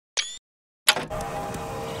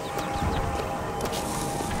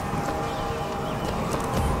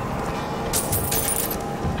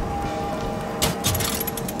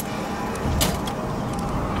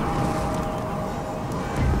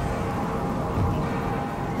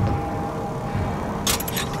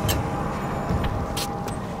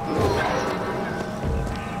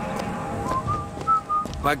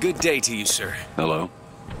Why, good day to you, sir. Hello.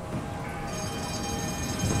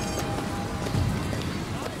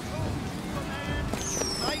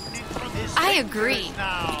 I agree.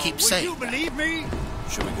 You keep saying Would you believe me?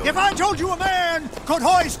 Should we go? If I told you a man could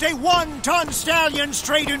hoist a 1-ton stallion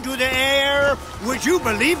straight into the air, would you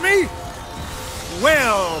believe me?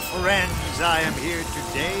 Well, friends, I am here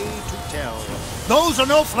today to tell. Those are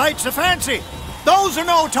no flights of fancy. Those are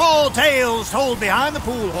no tall tales told behind the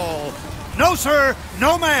pool hall. No, sir,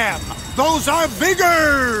 no, ma'am. Those are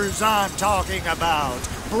vigors I'm talking about.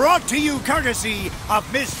 Brought to you courtesy of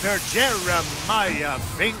Mr. Jeremiah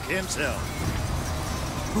Fink himself.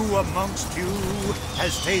 Who amongst you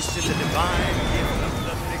has tasted the divine gift of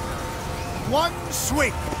the vigor? One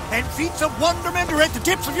swing, and feats of wonderment are at the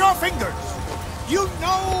tips of your fingers. You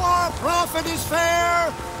know our prophet is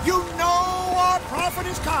fair. You know our prophet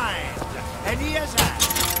is kind. And he has asked,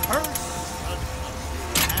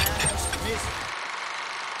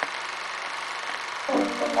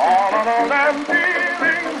 all alone and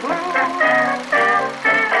feeling blue.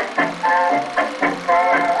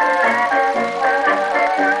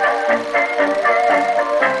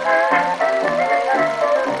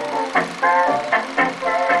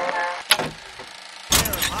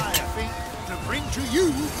 Jeremiah Fink to bring to you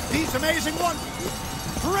these amazing wonders.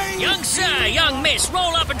 Young sir, young miss,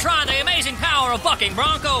 roll up and try the amazing power of Bucking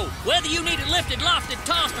Bronco. Whether you need it lifted, lofted,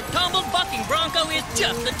 tossed, or tumbled, Bucking Bronco is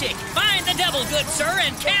just the ticket. Find the devil, good sir,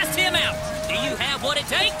 and cast him out. Do you have what it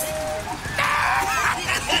takes?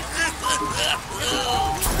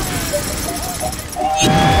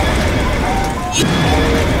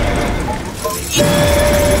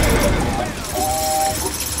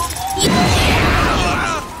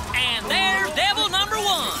 And there's devil number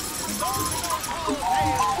one.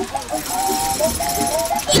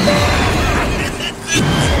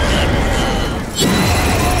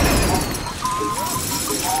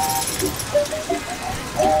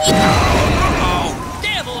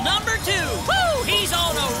 Devil number two. Woo! He's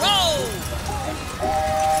on a roll.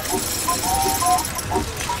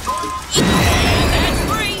 And that's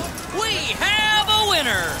three. We have a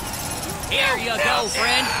winner. Here you go,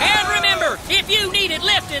 friend. And remember, if you need it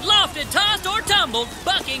lifted, lofted, tossed, or tumbled,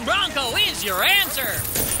 Bucking Bronco is your answer.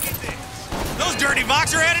 Those dirty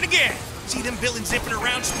Vox are at it again. See them villains zipping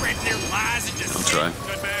around, spreading their lies and just... Try.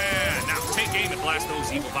 Good man. Now take aim and blast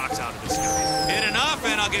those evil Vox out of the sky. Hit enough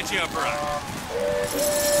and I'll get you a prize.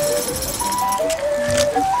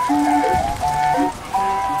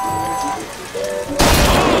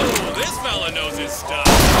 Oh, this fella knows his stuff.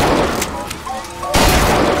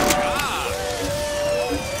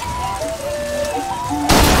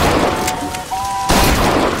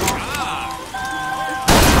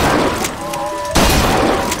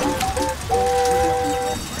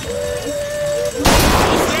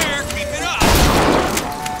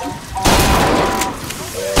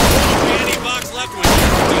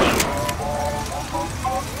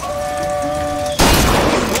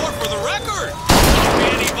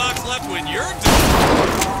 When you're done.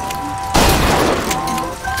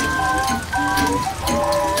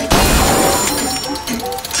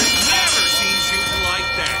 Never seen shooting like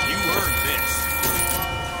that. You earned this.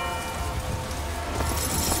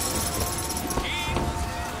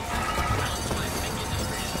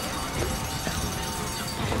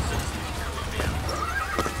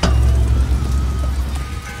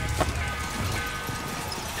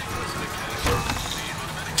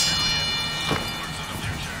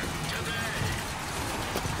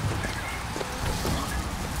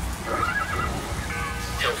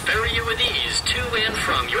 Ferry you with ease to and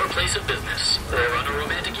from your place of business, or on a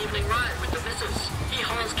romantic evening ride with the missus. He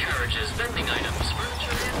hauls carriages, vending items,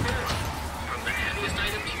 furniture, and more. From the heaviest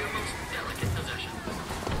item to your most delicate possession.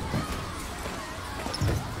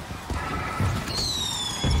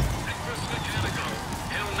 Chris Mechanical.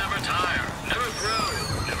 He'll never tire, never grow,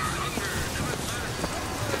 never hunger, never thirst.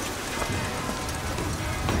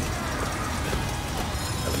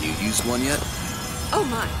 Have you used one yet? Oh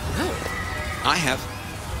my, no. I have.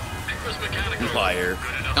 Liar.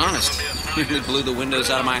 Honest. Nearly blew the windows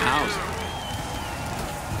out of my house.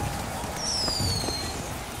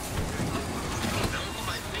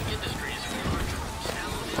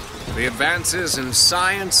 The advances in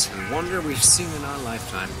science and wonder we've seen in our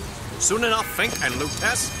lifetime. Soon enough, Fink and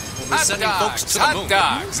Lucas will We're sending folks to the moon.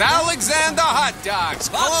 Hot dogs. Alexander hot dogs.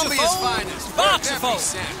 Columbia's finest. Voxophone.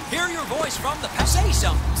 Hear your voice from the past. Say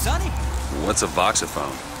something, Sonny. What's a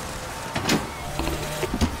voxophone?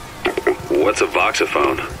 What's a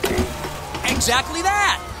voxophone? Exactly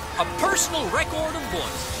that. A personal record of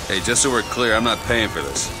voice. Hey, just so we're clear, I'm not paying for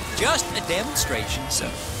this. Just a demonstration, sir.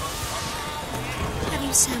 Have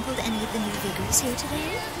you sampled any of the new vigors here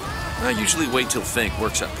today? I usually wait till Fink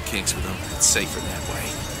works out the kinks with them. It's safer that way.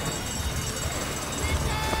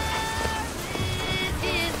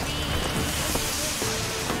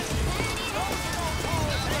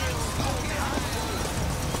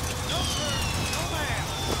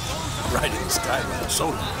 Riding the Skyline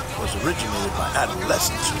soda was originated by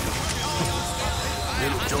adolescents.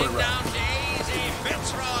 Little joyride.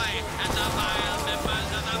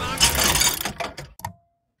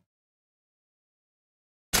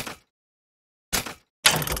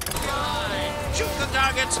 Shoot the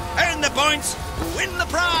targets, earn the points, win the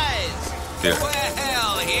prize. Here.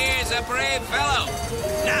 Well, here's a brave fellow.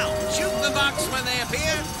 Now, shoot the box when they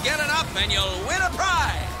appear, get it up, and you'll win a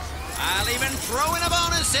prize. I'll even throw in a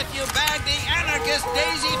bonus if you bag the anarchist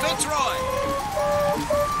Daisy Fitzroy.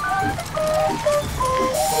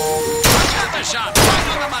 Another shot right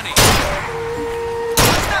on the money.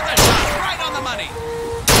 Another shot right on the money.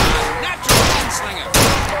 A natural gunslinger.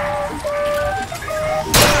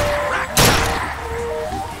 Rack shot.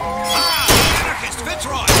 The anarchist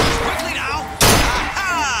Fitzroy. Quickly now.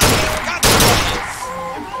 Aha! Got the bonus.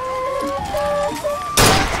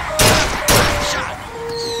 Shot.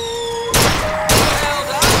 Well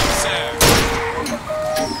done, sir.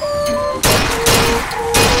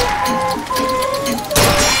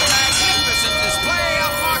 Magnificent display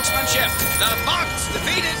of marksmanship. The box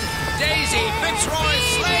defeated. Daisy Fitzroy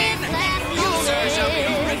slain. You, sir, shall be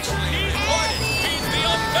richly rewarded. He's the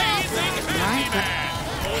amazing I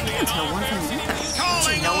can't tell one from the other. Don't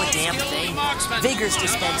you know a damn thing? Vigors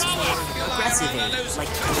dispense for aggressive aid, like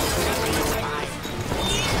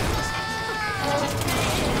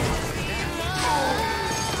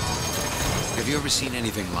Have you ever seen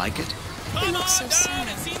anything like it? It looks so sad.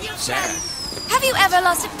 Sad? Have you ever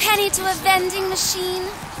lost a penny to a vending machine?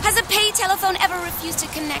 Has a pay telephone ever refused to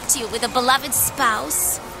connect you with a beloved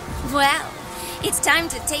spouse? Well, it's time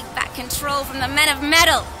to take back control from the men of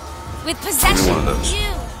metal. With possession,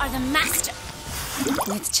 you are the master.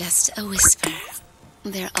 With just a whisper,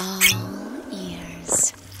 they're all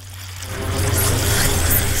ears.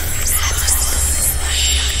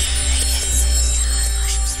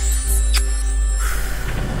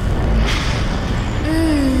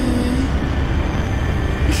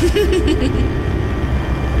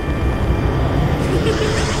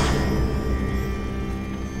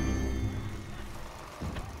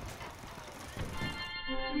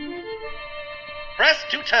 Press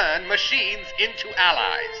to turn machines into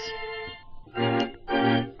allies.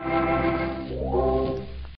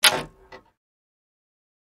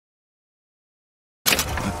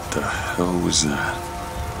 What the hell was that?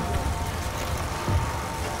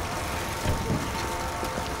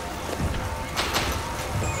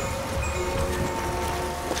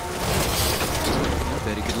 I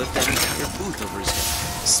bet he could lift that entire booth over his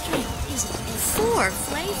head. Strength isn't in 4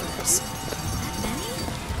 flavors. That many?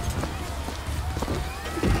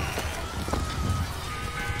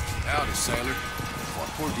 Howdy, sailor. What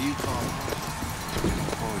port do you call it?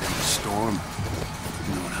 Port in the storm.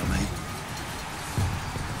 You know what I mean?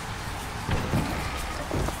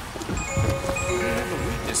 I have a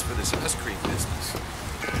weakness for this ice cream business.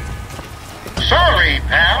 Sorry,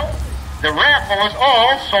 pal. The raffle is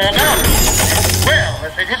all sold out. Well,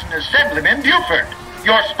 if it isn't Assemblyman Buford,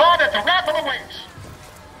 your spot at the raffle awaits.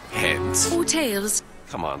 Heads. Or tails.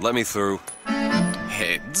 Come on, let me through.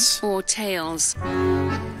 Heads. Or tails.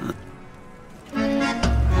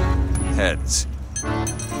 Heads.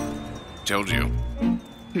 Told you.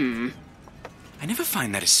 I never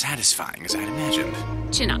find that as satisfying as I'd imagined.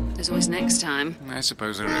 Chin up. There's always next time. I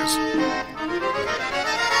suppose there is.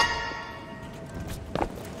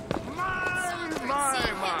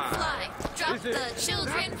 Drop the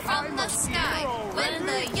children from the sky. When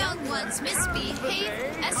the young ones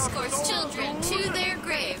misbehave, escorts children to their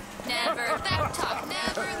grave. Never backtalk,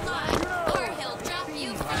 never lie, or he'll drop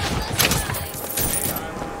you from the sky.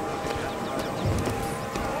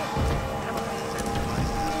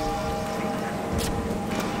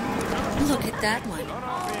 Look at that one.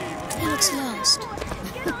 He looks lost.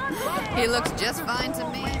 He looks just fine to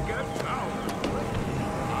me.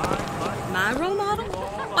 My role model?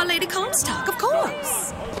 Our Lady Comstock, of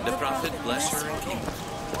course. The prophet, bless her and keep her.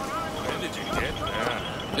 When did you get that?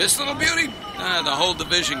 This little beauty? The whole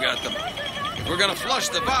division got them. if we're gonna flush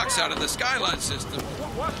the box out of the skyline system.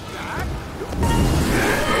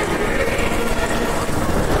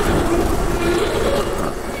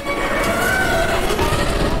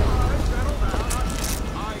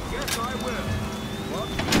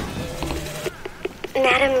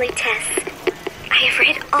 Madam Lutece, I have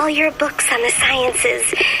read all your books on the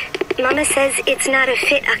sciences. Mama says it's not a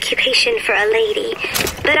fit occupation for a lady,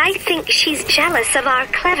 but I think she's jealous of our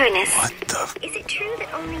cleverness. What the? Is it true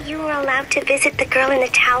that only you are allowed to visit the girl in the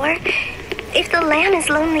tower? If the lamb is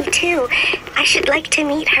lonely too, I should like to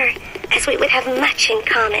meet her, as we would have much in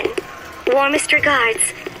common. Warmest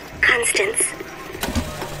regards, Constance.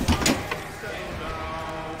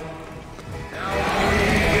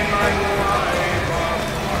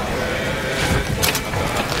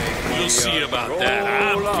 We'll see about that.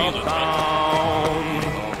 I'm feeling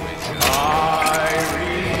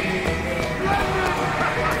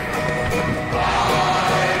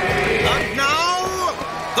And now,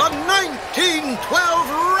 the 1912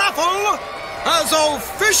 raffle has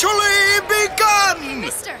officially begun!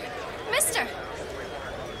 Mister!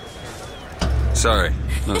 Sorry,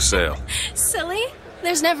 no sale. Silly?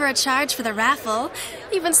 There's never a charge for the raffle.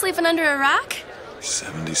 You've been sleeping under a rock?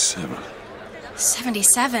 77.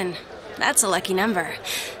 77. That's a lucky number.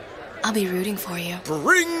 I'll be rooting for you.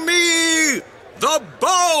 Bring me the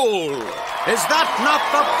bowl! Is that not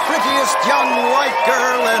the prettiest young white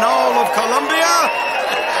girl in all of Columbia?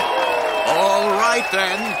 All right,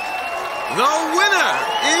 then. The winner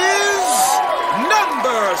is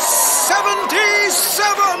number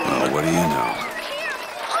 77! Oh, what do you know?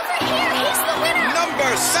 Over here! He's the winner! Number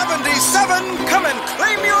 77, come and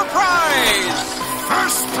claim your prize!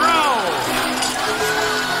 First throw!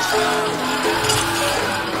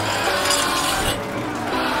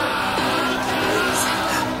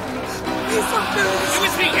 It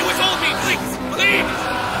was me! It was all me! Please! Please!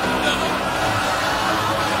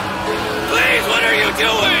 Please, what are you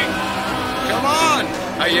doing? Come on!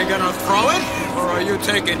 Are you gonna throw it? Or are you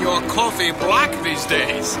taking your coffee black these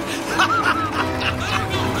days? I'm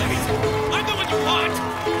the one you want!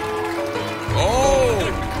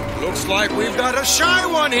 Oh! Looks like we've got a shy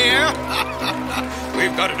one here!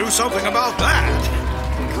 We've got to do something about that!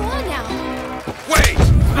 Go on now. Wait!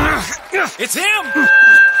 It's him!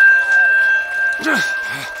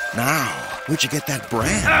 Now, where'd you get that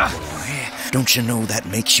brand? Don't you know that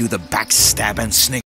makes you the backstabbing snake?